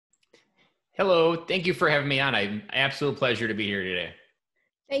Hello, thank you for having me on. Absolute pleasure to be here today.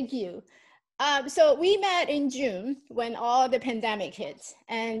 Thank you. So we met in June when all the pandemic hit,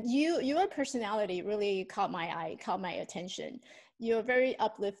 and your personality really caught my eye, caught my attention. You're very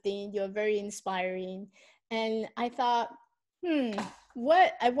uplifting, you're very inspiring, and I thought,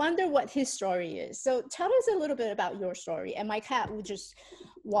 what I wonder what his story is. So tell us a little bit about your story, and my cat will just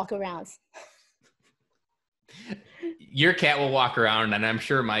walk around. Your cat will walk around, and I'm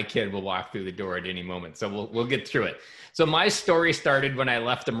sure my kid will walk through the door at any moment. So we'll get through it. So my story started when I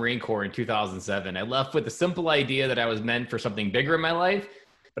left the Marine Corps in 2007. I left with the simple idea that I was meant for something bigger in my life,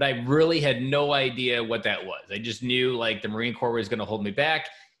 but I really had no idea what that was. I just knew like the Marine Corps was going to hold me back,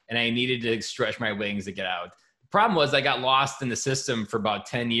 and I needed to stretch my wings to get out. The problem was I got lost in the system for about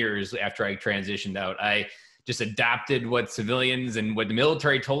 10 years after I transitioned out. I just adopted what civilians and what the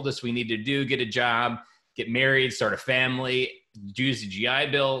military told us we needed to do: get a job, get married, start a family, use the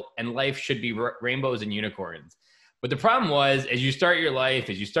GI Bill, and life should be rainbows and unicorns. But the problem was, as you start your life,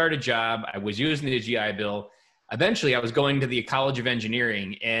 as you start a job, I was using the GI Bill. Eventually, I was going to the College of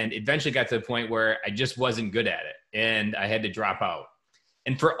Engineering, and eventually got to the point where I just wasn't good at it, and I had to drop out.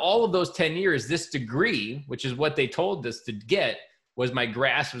 And for all of those 10 years, this degree, which is what they told us to get, was my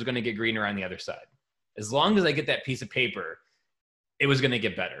grass was going to get greener on the other side. As long as I get that piece of paper, it was going to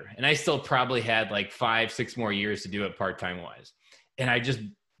get better. And I still probably had like 5-6 more years to do it part-time wise. And I just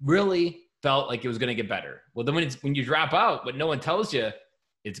really felt like it was going to get better. Well, then when you drop out, but no one tells you,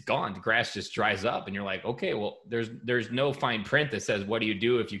 it's gone. The grass just dries up, and you're like, okay, well, there's no fine print that says, what do you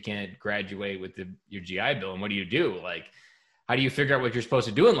do if you can't graduate with your GI Bill? And what do you do? Like, how do you figure out what you're supposed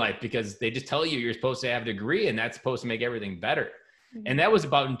to do in life? Because they just tell you you're supposed to have a degree, and that's supposed to make everything better. Mm-hmm. And that was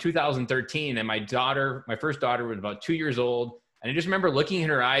about in 2013. And my first daughter was about 2 years old. And I just remember looking in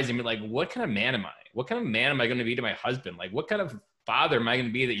her eyes and be like, what kind of man am I? What kind of man am I going to be to my husband? Like, what kind of father am I going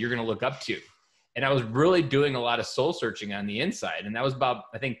to be that you're going to look up to? And I was really doing a lot of soul searching on the inside. And that was about,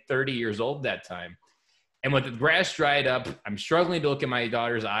 I think, 30 years old that time. And when the grass dried up, I'm struggling to look in my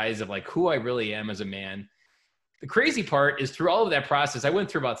daughter's eyes of like who I really am as a man. The crazy part is through all of that process, I went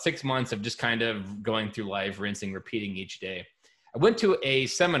through about 6 months of just kind of going through life, rinsing, repeating each day. I went to a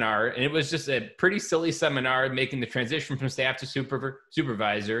seminar, and it was just a pretty silly seminar making the transition from staff to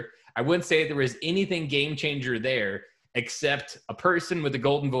supervisor. I wouldn't say there was anything game changer there except a person with a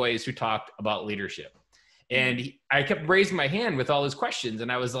golden voice who talked about leadership. And I kept raising my hand with all his questions, and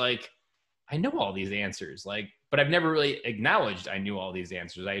I was like, I know all these answers, but I've never really acknowledged I knew all these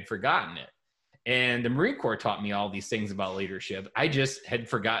answers. I had forgotten it. And the Marine Corps taught me all these things about leadership. I just had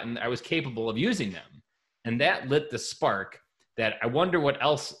forgotten I was capable of using them. And that lit the spark that I wonder what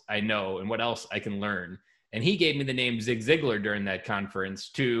else I know and what else I can learn. And he gave me the name Zig Ziglar during that conference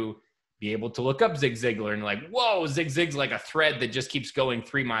to be able to look up Zig Ziglar and like, whoa, Zig Zig's like a thread that just keeps going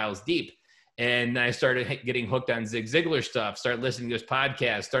 3 miles deep. And I started getting hooked on Zig Ziglar stuff, started listening to his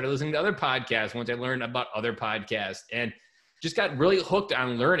podcast, started listening to other podcasts once I learned about other podcasts, and just got really hooked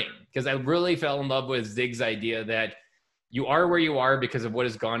on learning because I really fell in love with Zig's idea that you are where you are because of what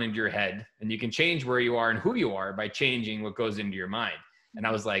has gone into your head, and you can change where you are and who you are by changing what goes into your mind. And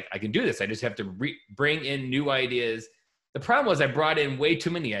I was like, I can do this. I just have to bring in new ideas. The problem was I brought in way too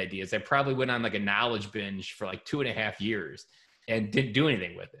many ideas. I probably went on like a knowledge binge for like 2.5 years and didn't do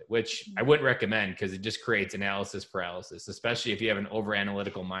anything with it, which I wouldn't recommend because it just creates analysis paralysis, especially if you have an over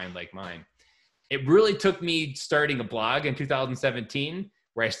analytical mind like mine. It really took me starting a blog in 2017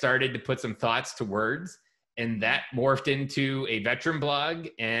 where I started to put some thoughts to words. And that morphed into a veteran blog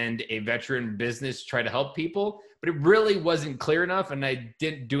and a veteran business to try to help people. But it really wasn't clear enough, and I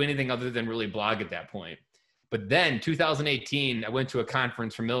didn't do anything other than really blog at that point. But then 2018, I went to a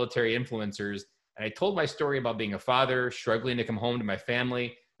conference for military influencers, and I told my story about being a father, struggling to come home to my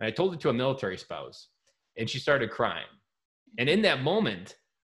family, and I told it to a military spouse. And she started crying. And in that moment,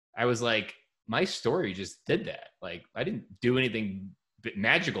 I was like, my story just did that. Like, I didn't do anything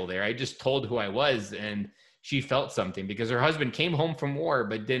magical there. I just told who I was, and she felt something because her husband came home from war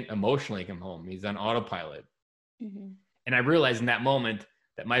but didn't emotionally come home. He's on autopilot. Mm-hmm. And I realized in that moment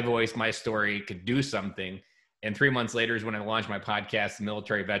that my voice, my story could do something. And 3 months later is when I launched my podcast, The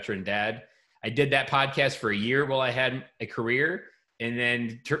Military Veteran Dad. I did that podcast for a year while I had a career. And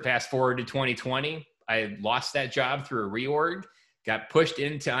then fast forward to 2020, I lost that job through a reorg, got pushed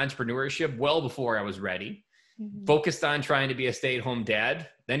into entrepreneurship well before I was ready. Mm-hmm. Focused on trying to be a stay-at-home dad.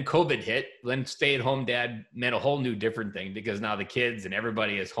 Then COVID hit. Then stay-at-home dad meant a whole new different thing because now the kids and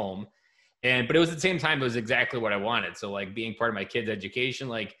everybody is home. But it was at the same time, it was exactly what I wanted. So like being part of my kids' education,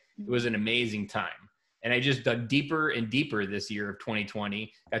 like it was an amazing time. And I just dug deeper and deeper this year of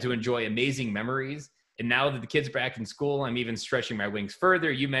 2020, got to enjoy amazing memories. And now that the kids are back in school, I'm even stretching my wings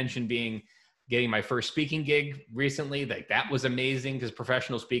further. You mentioned being getting my first speaking gig recently. Like that was amazing because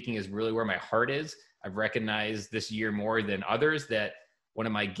professional speaking is really where my heart is. I've recognized this year more than others that one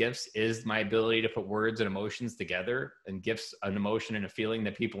of my gifts is my ability to put words and emotions together, and gifts an emotion and a feeling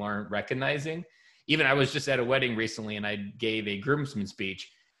that people aren't recognizing. Even I was just at a wedding recently and I gave a groomsman speech,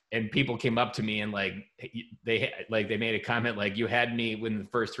 and people came up to me and they made a comment like, you had me within the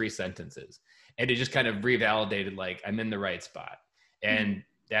first 3 sentences. And it just kind of revalidated, like, I'm in the right spot. And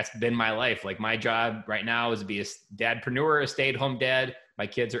that's been my life. Like my job right now is to be a dadpreneur, a stay-at-home dad. My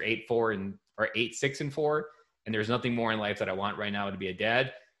kids are 8, 6, and 4. And there's nothing more in life that I want right now to be a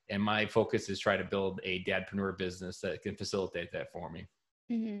dad. And my focus is try to build a dadpreneur business that can facilitate that for me.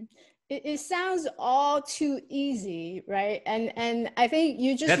 Mm-hmm. It sounds all too easy, right? And I think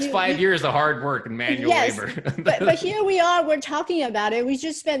that's 5 years of hard work and manual labor. but here we are, we're talking about it. We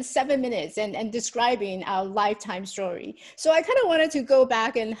just spent 7 minutes and describing our lifetime story. So I kind of wanted to go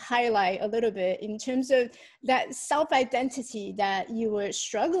back and highlight a little bit in terms of that self-identity that you were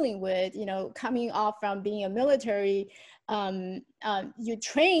struggling with, you know, coming off from being a military. You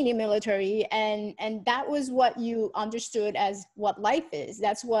trained in military, and that was what you understood as what life is.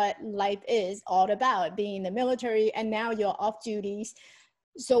 That's what life is all about, being in the military, and now you're off duties.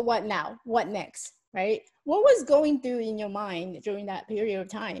 So what now? What next, right? What was going through in your mind during that period of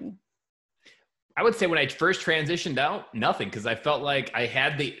time? I would say when I first transitioned out, nothing, because I felt like I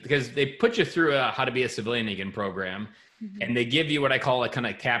had because they put you through a how to be a civilian again program. And they give you what I call a kind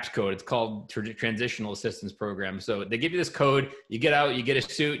of TAPS code. It's called Transitional Assistance Program. So they give you this code, you get out, you get a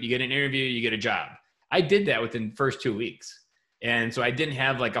suit, you get an interview, you get a job. I did that within the first 2 weeks. And so I didn't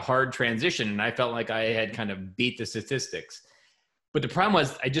have like a hard transition, and I felt like I had kind of beat the statistics. But the problem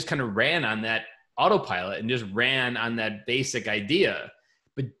was I just kind of ran on that autopilot and just ran on that basic idea,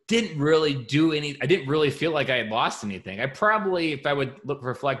 but didn't really do I didn't really feel like I had lost anything. I probably, if I would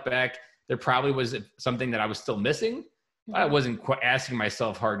reflect back, there probably was something that I was still missing. I wasn't asking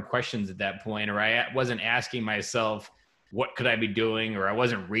myself hard questions at that point, or I wasn't asking myself, what could I be doing? Or I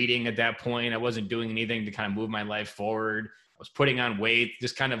wasn't reading at that point. I wasn't doing anything to kind of move my life forward. I was putting on weight,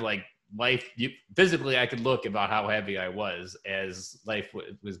 just kind of like life. Physically, I could look about how heavy I was as life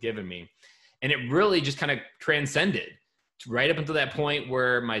was giving me. And it really just kind of transcended right up until that point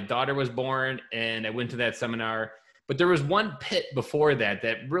where my daughter was born and I went to that seminar. But there was one pit before that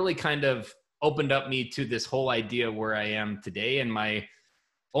really kind of opened up me to this whole idea where I am today and my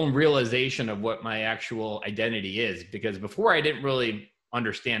own realization of what my actual identity is. Because before I didn't really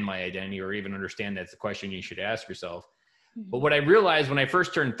understand my identity, or even understand that's the question you should ask yourself. But what I realized when I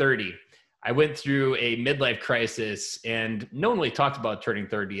first turned 30, I went through a midlife crisis, and no one really talked about turning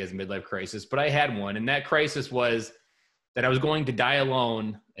 30 as a midlife crisis, but I had one. And that crisis was that I was going to die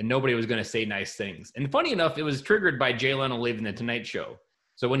alone and nobody was going to say nice things. And funny enough, it was triggered by Jay Leno leaving the Tonight Show.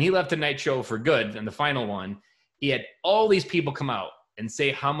 So when he left the Tonight Show for good, and the final one, he had all these people come out and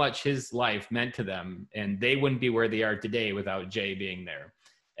say how much his life meant to them, and they wouldn't be where they are today without Jay being there.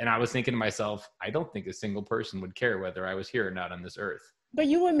 And I was thinking to myself, I don't think a single person would care whether I was here or not on this earth. But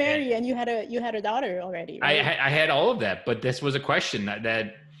you were married and you had a daughter already, right? I had all of that, but this was a question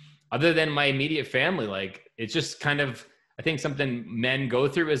that other than my immediate family, like, it's just kind of, I think something men go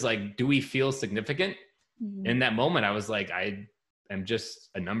through is like, do we feel significant? In that moment, I was like, I'm just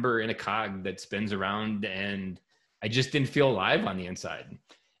a number in a cog that spins around, and I just didn't feel alive on the inside.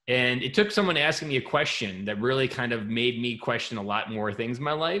 And it took someone asking me a question that really kind of made me question a lot more things in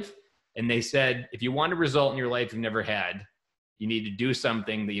my life. And they said, if you want a result in your life you've never had, you need to do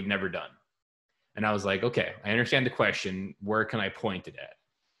something that you've never done. And I was like, okay, I understand the question. Where can I point it at?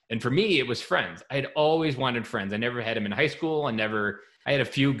 And for me, it was friends. I had always wanted friends. I never had them in high school. I had a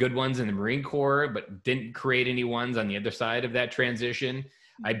few good ones in the Marine Corps, but didn't create any ones on the other side of that transition.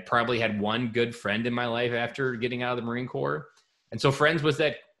 I probably had one good friend in my life after getting out of the Marine Corps. And so friends was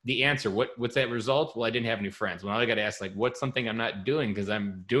the answer. What's that result? Well, I didn't have any friends. Well, I got to ask, like, what's something I'm not doing? Because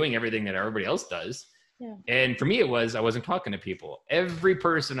I'm doing everything that everybody else does. Yeah. And for me, I wasn't talking to people. Every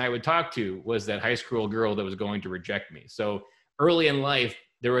person I would talk to was that high school girl that was going to reject me. So early in life,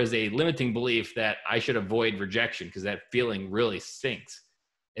 there was a limiting belief that I should avoid rejection because that feeling really stinks.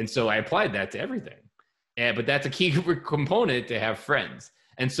 And so I applied that to everything. But that's a key component to have friends.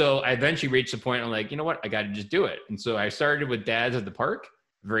 And so I eventually reached the point I'm like, you know what? I got to just do it. And so I started with dads at the park,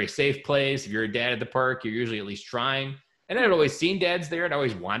 a very safe place. If you're a dad at the park, you're usually at least trying. And I'd always seen dads there and I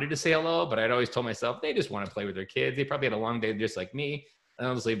always wanted to say hello, but I'd always told myself, they just want to play with their kids. They probably had a long day just like me, and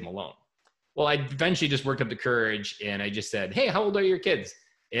I'll just leave them alone. Well, I eventually just worked up the courage and I just said, hey, how old are your kids?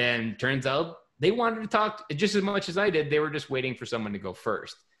 And turns out they wanted to talk just as much as I did. They were just waiting for someone to go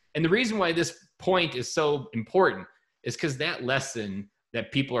first. And the reason why this point is so important is because that lesson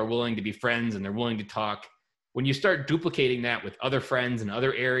that people are willing to be friends and they're willing to talk. When you start duplicating that with other friends in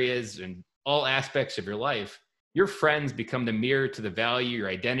other areas and all aspects of your life, your friends become the mirror to the value, your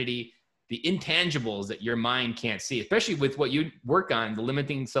identity, the intangibles that your mind can't see, especially with what you work on, the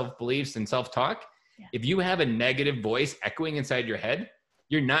limiting self-beliefs and self-talk. Yeah. If you have a negative voice echoing inside your head,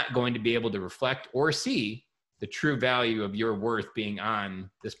 you're not going to be able to reflect or see the true value of your worth being on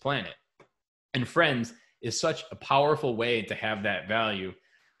this planet. And friends is such a powerful way to have that value.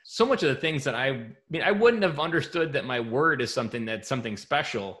 So much of the things that I wouldn't have understood that my word is something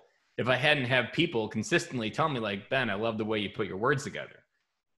special if I hadn't have people consistently tell me like, Ben, I love the way you put your words together.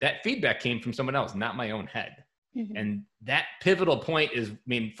 That feedback came from someone else, not my own head. Mm-hmm. And that pivotal point is,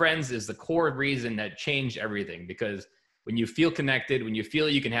 friends is the core reason that changed everything, because when you feel connected, when you feel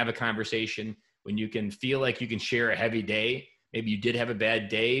you can have a conversation, when you can feel like you can share a heavy day, maybe you did have a bad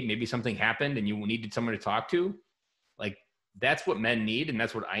day, maybe something happened and you needed someone to talk to, like that's what men need. And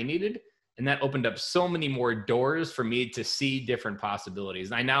that's what I needed. And that opened up so many more doors for me to see different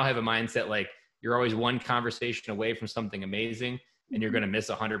possibilities. And I now have a mindset like you're always one conversation away from something amazing, and you're going to miss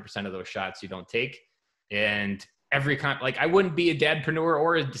 100% of those shots you don't take. And I wouldn't be a dadpreneur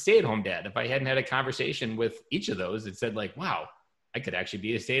or a stay-at-home dad if I hadn't had a conversation with each of those that said like, wow, I could actually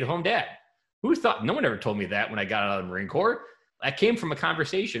be a stay-at-home dad. Who thought? No one ever told me that when I got out of the Marine Corps. That came from a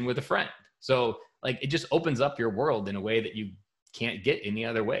conversation with a friend. So like, it just opens up your world in a way that you can't get any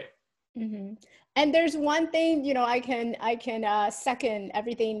other way. Mm-hmm. And there's one thing, I can second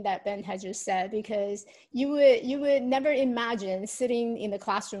everything that Ben has just said, because you would never imagine sitting in the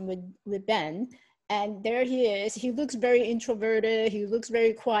classroom with Ben, and there he is. He looks very introverted. He looks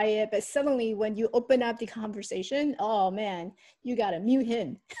very quiet, but suddenly when you open up the conversation, oh man, you got to mute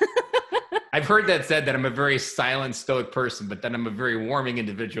him. I've heard that said that I'm a very silent, stoic person, but then I'm a very warming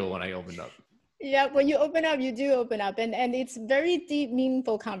individual when I open up. Yeah, when you open up, you do open up, and it's very deep,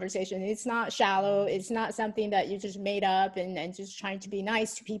 meaningful conversation. It's not shallow. It's not something that you just made up and just trying to be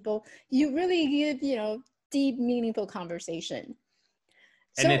nice to people. You really give, deep, meaningful conversation.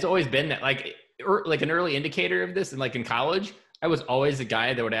 And it's always been that, like an early indicator of this. And like in college, I was always the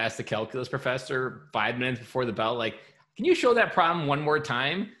guy that would ask the calculus professor 5 minutes before the bell, like, can you show that problem one more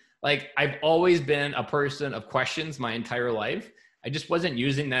time? Like, I've always been a person of questions my entire life. I just wasn't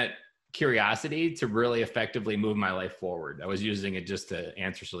using that curiosity to really effectively move my life forward. I was using it just to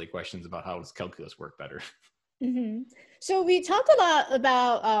answer silly questions about how does calculus work better. Mm-hmm. So we talked a lot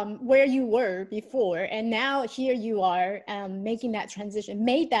about where you were before, and now here you are made that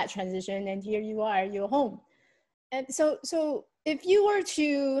transition, and here you are, you're home. And so if you were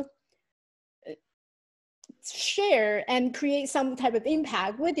to share and create some type of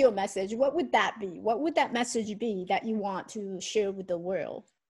impact with your message, what would that be? What would that message be that you want to share with the world?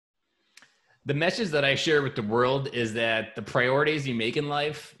 The message that I share with the world is that the priorities you make in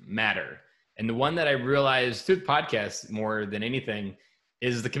life matter. And the one that I realized through the podcast more than anything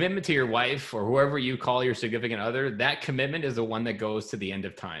is the commitment to your wife or whoever you call your significant other. That commitment is the one that goes to the end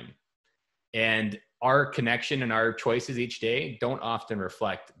of time. And our connection and our choices each day don't often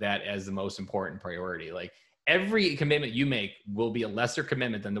reflect that as the most important priority. Like, every commitment you make will be a lesser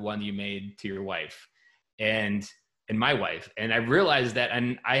commitment than the one you made to your wife and my wife. And I realized that,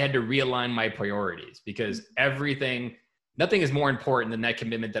 and I had to realign my priorities, because nothing is more important than that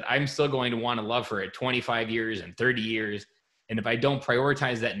commitment that I'm still going to want to love her at 25 years and 30 years. And if I don't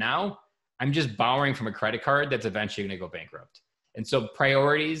prioritize that now, I'm just borrowing from a credit card that's eventually going to go bankrupt. And so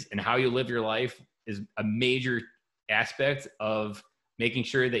priorities and how you live your life is a major aspect of making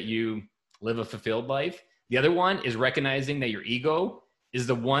sure that you live a fulfilled life. The other one is recognizing that your ego is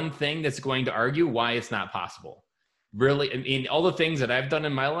the one thing that's going to argue why it's not possible. Really, all the things that I've done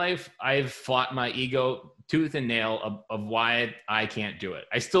in my life, I've fought my ego tooth and nail of why I can't do it.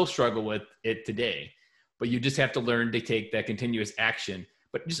 I still struggle with it today, but you just have to learn to take that continuous action,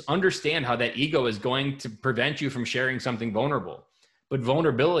 but just understand how that ego is going to prevent you from sharing something vulnerable. But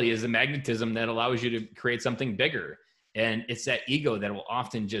vulnerability is a magnetism that allows you to create something bigger. And it's that ego that will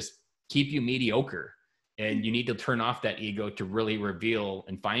often just keep you mediocre. And you need to turn off that ego to really reveal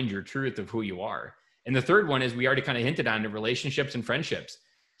and find your truth of who you are. And the third one is, we already kind of hinted on, the relationships and friendships.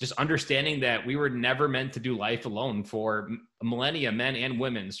 Just understanding that we were never meant to do life alone. For millennia, men and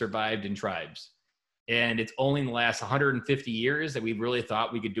women survived in tribes. And it's only in the last 150 years that we really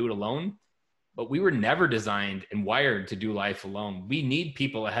thought we could do it alone. But we were never designed and wired to do life alone. We need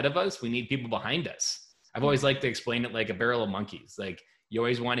people ahead of us. We need people behind us. I've always liked to explain it like a barrel of monkeys. Like, you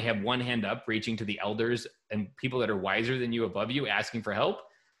always want to have one hand up, reaching to the elders and people that are wiser than you above you, asking for help.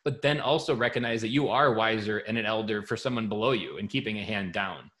 But then also recognize that you are wiser and an elder for someone below you, and keeping a hand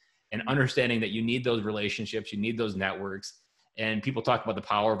down and understanding that you need those relationships, you need those networks. and people talk about the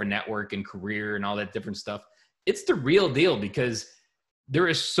power of a network and career and all that different stuff. It's the real deal, because there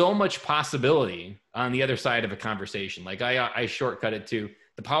is so much possibility on the other side of a conversation. Like I shortcut it to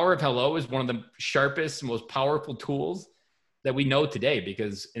the power of hello is one of the sharpest, most powerful tools that we know today,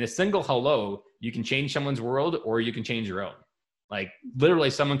 because in a single hello, you can change someone's world or you can change your own. Like literally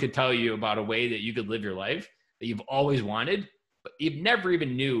someone could tell you about a way that you could live your life that you've always wanted, but you've never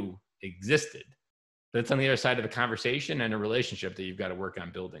even knew existed. But it's on the other side of a conversation and a relationship that you've got to work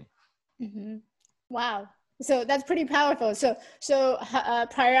on building. Mm-hmm. Wow. So that's pretty powerful. So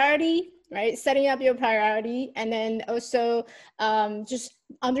priority, right? Setting up your priority, and then also just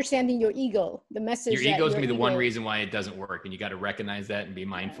understanding your ego, the message. Your ego is going to be the one reason why it doesn't work. And you got to recognize that and be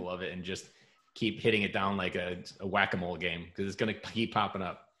mindful of it, and just keep hitting it down like a whack-a-mole game, because it's going to keep popping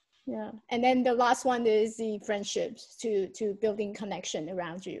up. Yeah. And then the last one is the friendships, to building connection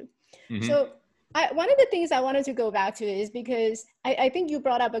around you. Mm-hmm. So one of the things I wanted to go back to is because I think you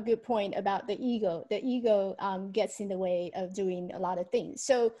brought up a good point about the ego. The ego gets in the way of doing a lot of things.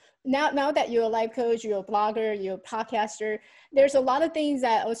 So now that you're a life coach, you're a blogger, you're a podcaster, there's a lot of things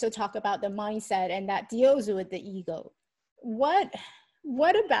that also talk about the mindset and that deals with the ego. What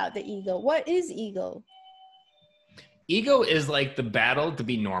about the ego? What is ego? Ego is like the battle to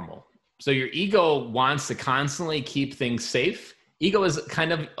be normal. So your ego wants to constantly keep things safe. Ego is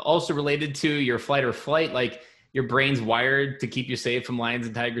kind of also related to your fight or flight. Like your brain's wired to keep you safe from lions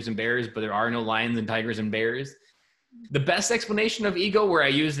and tigers and bears, but there are no lions and tigers and bears. The best explanation of ego, where I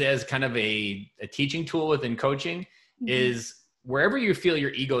use it as kind of a teaching tool within coaching, is wherever you feel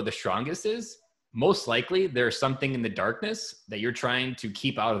your ego the strongest is, most likely there's something in the darkness that you're trying to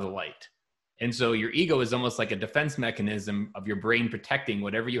keep out of the light. And so your ego is almost like a defense mechanism of your brain protecting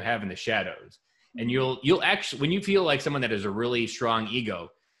whatever you have in the shadows. And you'll actually, when you feel like someone that has a really strong ego,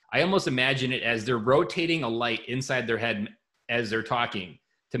 I almost imagine it as they're rotating a light inside their head as they're talking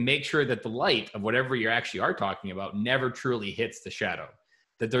to make sure that the light of whatever you actually are talking about never truly hits the shadow,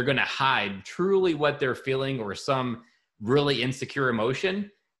 that they're going to hide truly what they're feeling or some really insecure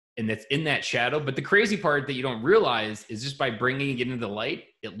emotion, and that's in that shadow. But the crazy part that you don't realize is just by bringing it into the light,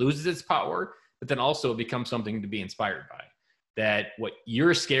 it loses its power, but then also it becomes something to be inspired by. That what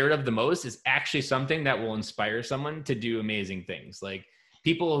you're scared of the most is actually something that will inspire someone to do amazing things. Like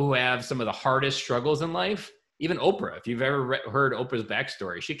people who have some of the hardest struggles in life, even Oprah, if you've ever heard Oprah's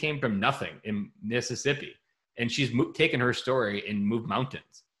backstory, she came from nothing in Mississippi, and she's taken her story and moved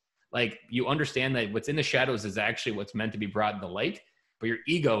mountains. Like you understand that what's in the shadows is actually what's meant to be brought in the light, but your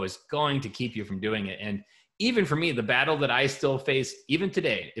ego is going to keep you from doing it. And even for me, the battle that I still face, even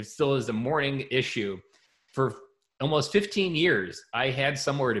today, it still is a morning issue. For almost 15 years, I had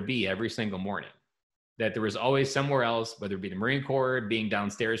somewhere to be every single morning. That there was always somewhere else, whether it be the Marine Corps, being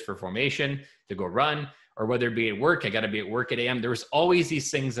downstairs for formation to go run, or whether it be at work, I got to be at work at AM. There was always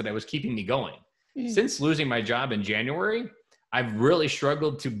these things that I was keeping me going. Since losing my job in January, I've really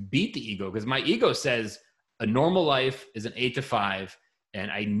struggled to beat the ego, because my ego says a normal life is an 8 to 5. And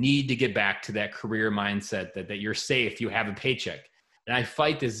I need to get back to that career mindset that you're safe, you have a paycheck. And I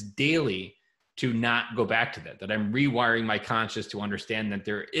fight this daily to not go back to that I'm rewiring my conscious to understand that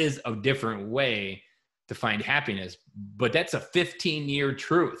there is a different way to find happiness. But that's a 15-year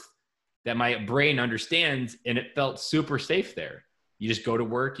truth that my brain understands, and it felt super safe there. You just go to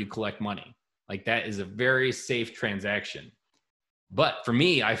work, you collect money. Like that is a very safe transaction. But for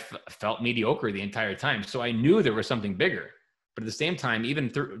me, I felt mediocre the entire time. So I knew there was something bigger. But at the same time, even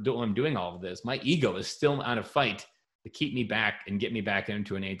though I'm doing all of this, my ego is still on a fight to keep me back and get me back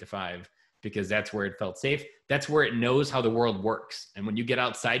into an 8 to 5, because that's where it felt safe. That's where it knows how the world works. And when you get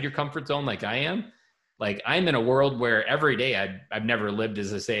outside your comfort zone, like I am, like I'm in a world where every day I've never lived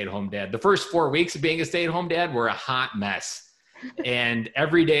as a stay-at-home dad. The first 4 weeks of being a stay-at-home dad were a hot mess. And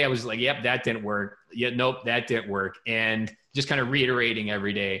every day I was like, yep, that didn't work. Yeah, nope, that didn't work. And just kind of reiterating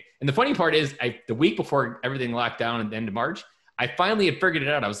every day. And the funny part is the week before everything locked down at the end of March, I finally had figured it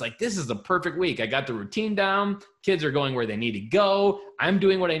out. I was like, this is the perfect week. I got the routine down. Kids are going where they need to go. I'm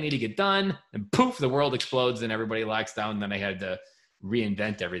doing what I need to get done. And poof, the world explodes and everybody locks down. And then I had to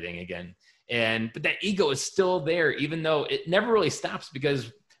reinvent everything again. But that ego is still there, even though it never really stops,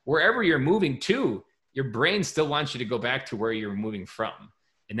 because wherever you're moving to, your brain still wants you to go back to where you're moving from.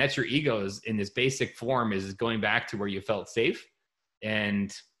 And that's your egos in this basic form, is going back to where you felt safe.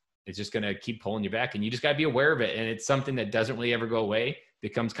 And it's just going to keep pulling you back, and you just got to be aware of it. And it's something that doesn't really ever go away.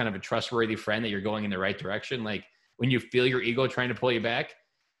 Becomes kind of a trustworthy friend that you're going in the right direction. Like when you feel your ego trying to pull you back,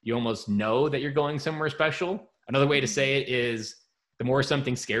 you almost know that you're going somewhere special. Another way to say it is, the more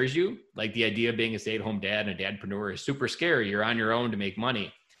something scares you, like the idea of being a stay-at-home dad and a dadpreneur is super scary. You're on your own to make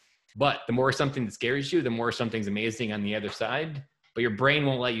money. But the more something that scares you, the more something's amazing on the other side. But your brain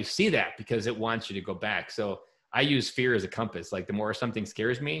won't let you see that because it wants you to go back. So I use fear as a compass. Like the more something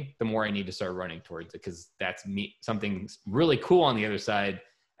scares me, the more I need to start running towards it, because that's me, something really cool on the other side.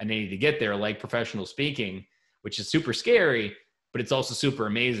 And I need to get there, like professional speaking, which is super scary, but it's also super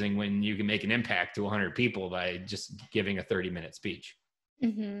amazing when you can make an impact to 100 people by just giving a 30-minute speech.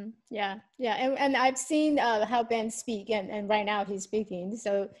 Mm-hmm. Yeah, yeah, and I've seen how Ben speak, and right now he's speaking,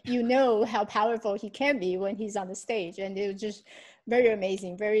 so you know how powerful he can be when he's on the stage, and it was just very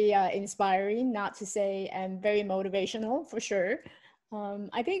amazing, very inspiring, not to say, and very motivational for sure.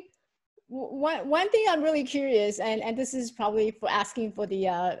 I think one thing I'm really curious, and this is probably for asking for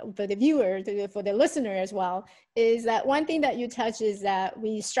the viewer, for the listener as well, is that one thing that you touch is that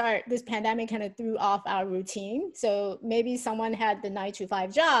this pandemic kind of threw off our routine. So maybe someone had the 9 to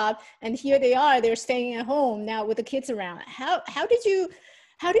 5 job, and here they are, they're staying at home now with the kids around. How did you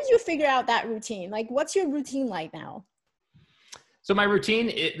figure out that routine? Like, what's your routine like now? So my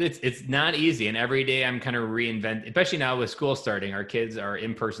routine, it's not easy. And every day I'm kind of reinvent, especially now with school starting. Our kids are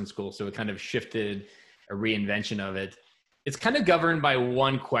in-person school, so it kind of shifted a reinvention of it. It's kind of governed by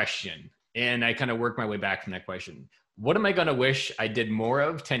one question. And I kind of work my way back from that question. What am I going to wish I did more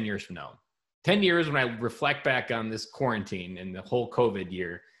of 10 years from now? 10 years when I reflect back on this quarantine and the whole COVID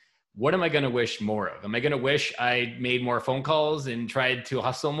year, what am I going to wish more of? Am I going to wish I made more phone calls and tried to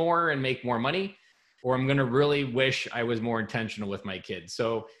hustle more and make more money? Or I'm going to really wish I was more intentional with my kids.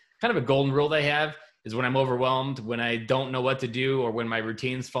 So kind of a golden rule that I have is when I'm overwhelmed, when I don't know what to do, or when my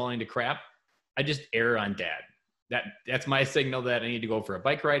routine's falling to crap, I just err on dad. That's my signal that I need to go for a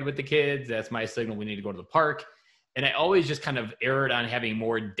bike ride with the kids. That's my signal we need to go to the park. And I always just kind of erred on having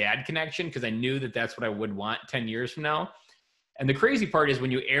more dad connection because I knew that that's what I would want 10 years from now. And the crazy part is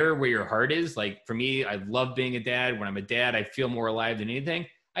when you err where your heart is, like for me, I love being a dad. When I'm a dad, I feel more alive than anything.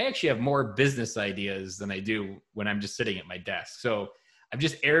 I actually have more business ideas than I do when I'm just sitting at my desk. So I've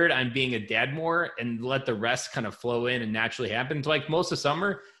just erred on being a dad more and let the rest kind of flow in and naturally happen. So like most of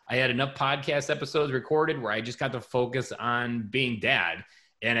summer, I had enough podcast episodes recorded where I just got to focus on being dad.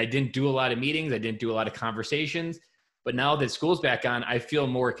 And I didn't do a lot of meetings. I didn't do a lot of conversations. But now that school's back on, I feel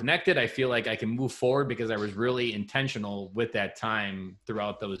more connected. I feel like I can move forward because I was really intentional with that time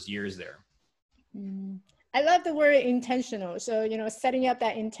throughout those years there. Mm. I love the word intentional. So, setting up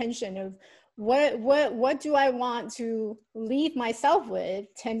that intention of what do I want to leave myself with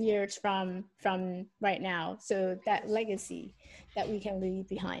 10 years from right now? So that legacy that we can leave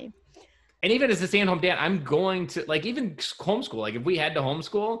behind. And even as a stay-at-home dad, I'm going to even homeschool. Like if we had to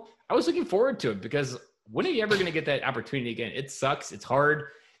homeschool, I was looking forward to it because when are you ever going to get that opportunity again? It sucks. It's hard.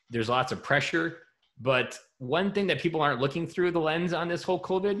 There's lots of pressure. But one thing that people aren't looking through the lens on this whole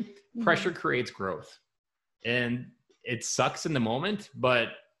COVID, pressure creates growth. And it sucks in the moment, but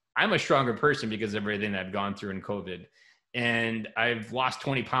I'm a stronger person because of everything that I've gone through in COVID. And I've lost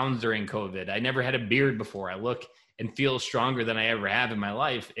 20 pounds during COVID. I never had a beard before. I look and feel stronger than I ever have in my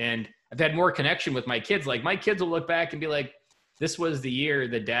life. And I've had more connection with my kids. Like my kids will look back and be like, this was the year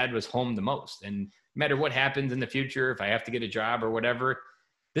that dad was home the most. And no matter what happens in the future, if I have to get a job or whatever,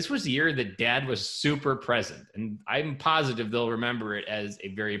 this was the year that dad was super present. And I'm positive they'll remember it as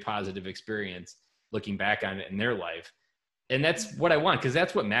a very positive experience looking back on it in their life. And that's what I want, because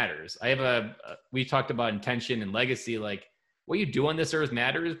that's what matters. I have we talked about intention and legacy, like what you do on this earth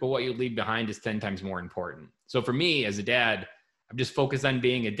matters, but what you leave behind is 10 times more important. So for me as a dad, I'm just focused on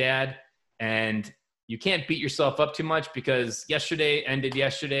being a dad, and you can't beat yourself up too much because yesterday ended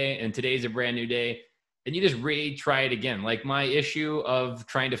yesterday and today's a brand new day. And you just retry it again. Like my issue of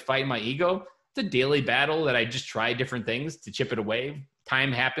trying to fight my ego, it's a daily battle that I just try different things to chip it away.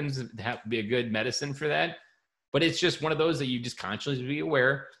 Time happens to have to be a good medicine for that. But it's just one of those that you just consciously be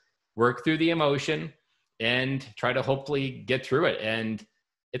aware, work through the emotion, and try to hopefully get through it. And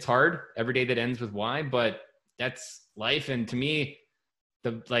it's hard every day that ends with why, but that's life. And to me,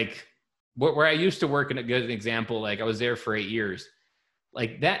 where I used to work, in a good example, like I was there for 8 years,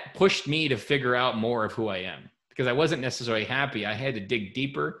 like that pushed me to figure out more of who I am because I wasn't necessarily happy. I had to dig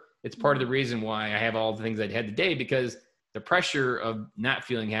deeper. It's part of the reason why I have all the things I had today, because the pressure of not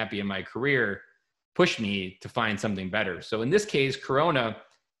feeling happy in my career pushed me to find something better. So in this case, Corona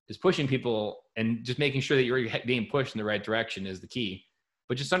is pushing people, and just making sure that you're being pushed in the right direction is the key.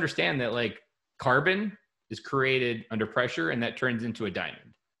 But just understand that like carbon is created under pressure and that turns into a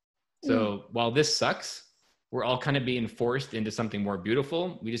diamond. So while this sucks, we're all kind of being forced into something more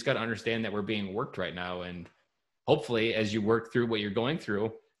beautiful. We just got to understand that we're being worked right now. And hopefully as you work through what you're going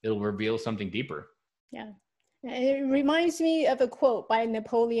through, it'll reveal something deeper. Yeah. It reminds me of a quote by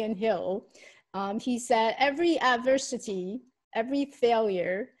Napoleon Hill. He said, every adversity, every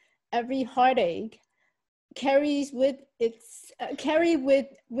failure, every heartache carries with its carry with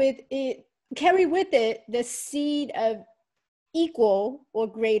it the seed of equal or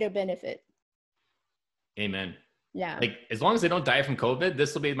greater benefit. Amen. Yeah. Like, as long as I don't die from COVID,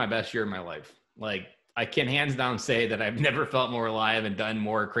 this will be my best year of my life. Like, I can hands down say that I've never felt more alive and done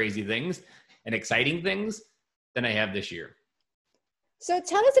more crazy things and exciting things than I have this year. So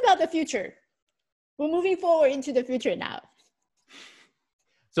tell us about the future. We're moving forward into the future now.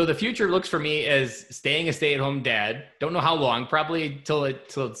 So the future looks for me as staying a stay-at-home dad. Don't know how long, probably till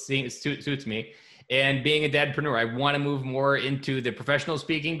it suits me. And being a dadpreneur, I want to move more into the professional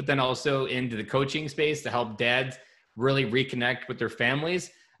speaking, but then also into the coaching space to help dads really reconnect with their families.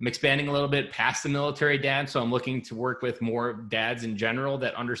 I'm expanding a little bit past the military dad. So I'm looking to work with more dads in general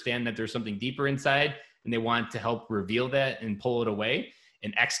that understand that there's something deeper inside and they want to help reveal that and pull it away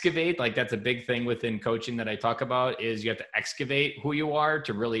and excavate. Like, that's a big thing within coaching that I talk about, is you have to excavate who you are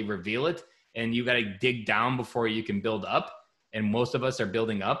to really reveal it. And you got to dig down before you can build up. And most of us are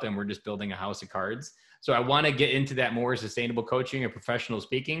building up and we're just building a house of cards. So I want to get into that more sustainable coaching and professional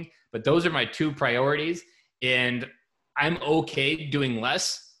speaking, but those are my two priorities. And I'm okay doing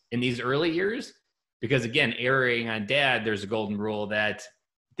less in these early years because, again, erring on dad, there's a golden rule that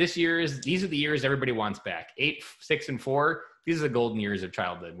these are the years everybody wants back. 8, 6, and 4. These are the golden years of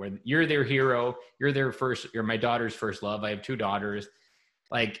childhood where you're their hero. You're my daughter's first love. I have 2 daughters.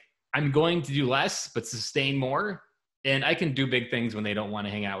 Like, I'm going to do less, but sustain more. And I can do big things when they don't want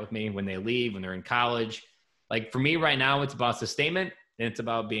to hang out with me, when they leave, when they're in college. Like, for me right now, it's about sustainment and it's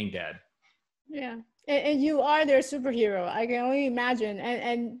about being dad. Yeah. And you are their superhero. I can only imagine.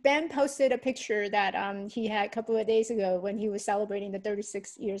 And Ben posted a picture that he had a couple of days ago when he was celebrating the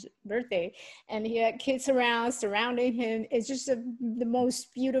 36 years birthday, and he had kids around surrounding him. It's just the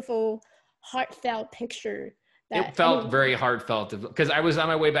most beautiful, heartfelt picture. It felt very heartfelt because I was on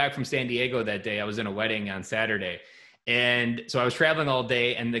my way back from San Diego that day. I was in a wedding on Saturday. And so I was traveling all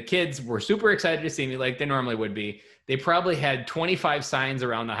day and the kids were super excited to see me like they normally would be. They probably had 25 signs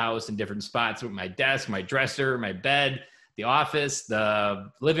around the house in different spots with my desk, my dresser, my bed, the office, the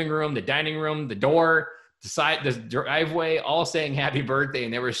living room, the dining room, the door, the side, the driveway, all saying happy birthday.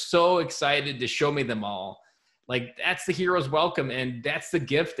 And they were so excited to show me them all. Like, that's the hero's welcome. And that's the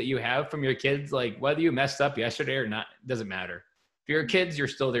gift that you have from your kids. Like, whether you messed up yesterday or not, it doesn't matter. If you're kids, you're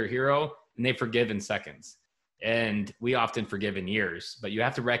still their hero and they forgive in seconds. And we often forgive in years, but you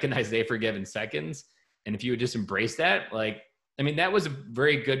have to recognize they forgive in seconds. And if you would just embrace that, like, I mean, that was a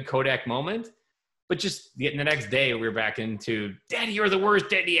very good Kodak moment, but just the next day we were back into, Daddy, you're the worst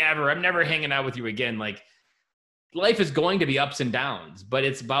daddy ever. I'm never hanging out with you again. Like, life is going to be ups and downs, but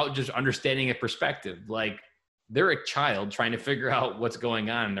it's about just understanding a perspective. Like, they're a child trying to figure out what's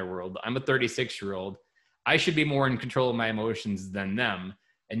going on in their world. I'm a 36-year-old. I should be more in control of my emotions than them.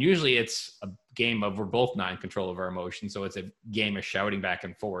 And usually it's a game of we're both not in control of our emotions. So it's a game of shouting back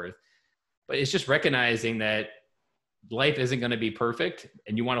and forth. But it's just recognizing that life isn't going to be perfect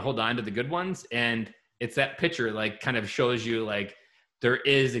and you want to hold on to the good ones. And it's that picture, like, kind of shows you like there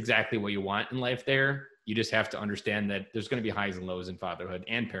is exactly what you want in life there. You just have to understand that there's going to be highs and lows in fatherhood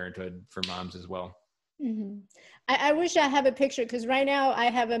and parenthood for moms as well. Mm-hmm. I wish I have a picture, because right now I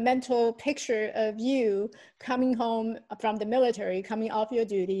have a mental picture of you coming home from the military, coming off your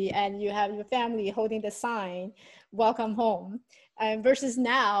duty, and you have your family holding the sign, welcome home. Versus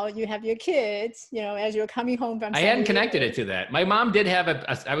now you have your kids, you know, as you're coming home from. I hadn't connected it to that. My mom did have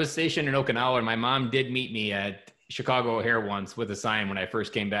I was stationed in Okinawa, and my mom did meet me at Chicago O'Hare once with a sign when I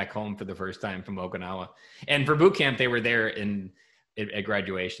first came back home for the first time from Okinawa. And for boot camp, they were there at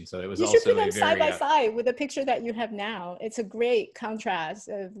graduation. So it was also. You should put them side by side with the picture that you have now. It's a great contrast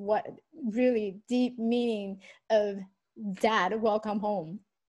of what really deep meaning of dad, welcome home.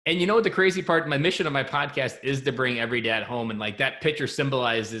 And you know what the crazy part, my mission of my podcast is to bring every dad home. And like, that picture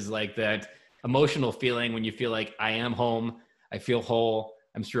symbolizes like that emotional feeling when you feel like I am home, I feel whole,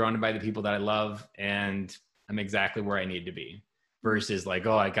 I'm surrounded by the people that I love, and I'm exactly where I need to be. Versus like,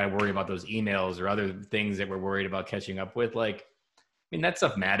 oh, I got to worry about those emails or other things that we're worried about catching up with. Like, I mean, that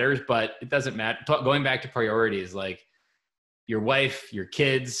stuff matters, but it doesn't matter. Going back to priorities, like your wife, your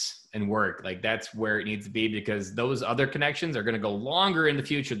kids, and work, like that's where it needs to be, because those other connections are going to go longer in the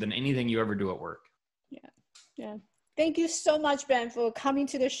future than anything you ever do at work. Yeah. Thank you so much, Ben, for coming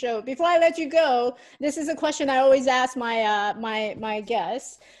to the show. Before I let you go, this is a question I always ask my my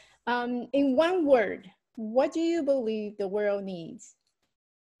guests. In one word, what do you believe the world needs?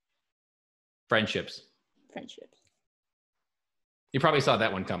 Friendships. Friendships. You probably saw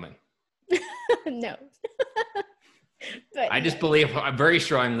that one coming. No. But, I just believe very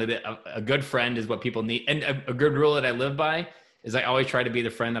strongly that a good friend is what people need. And a good rule that I live by is I always try to be the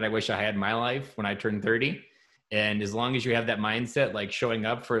friend that I wish I had in my life when I turned 30. And as long as you have that mindset, like showing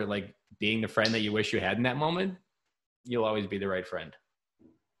up for like being the friend that you wish you had in that moment, you'll always be the right friend.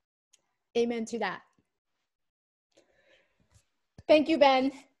 Amen to that. Thank you,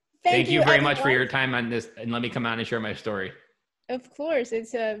 Ben. Thank you very much for everyone. your time on this, and let me come on and share my story. Of course,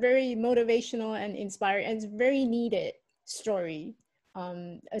 it's a very motivational and inspiring, and it's very needed story,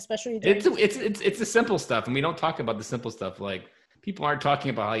 especially during It's the simple stuff, and we don't talk about the simple stuff. Like people aren't talking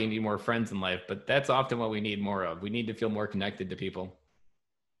about how you need more friends in life, but that's often what we need more of. We need to feel more connected to people.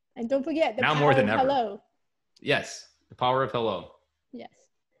 And don't forget the Now power more than of ever. hello. Yes, the power of hello. Yes.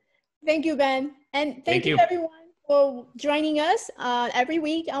 Thank you, Ben. And thank you you everyone for joining us every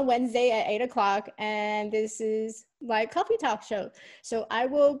week on Wednesday at 8 o'clock. And this is my Coffee Talk show. So I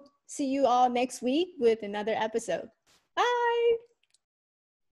will see you all next week with another episode. Bye.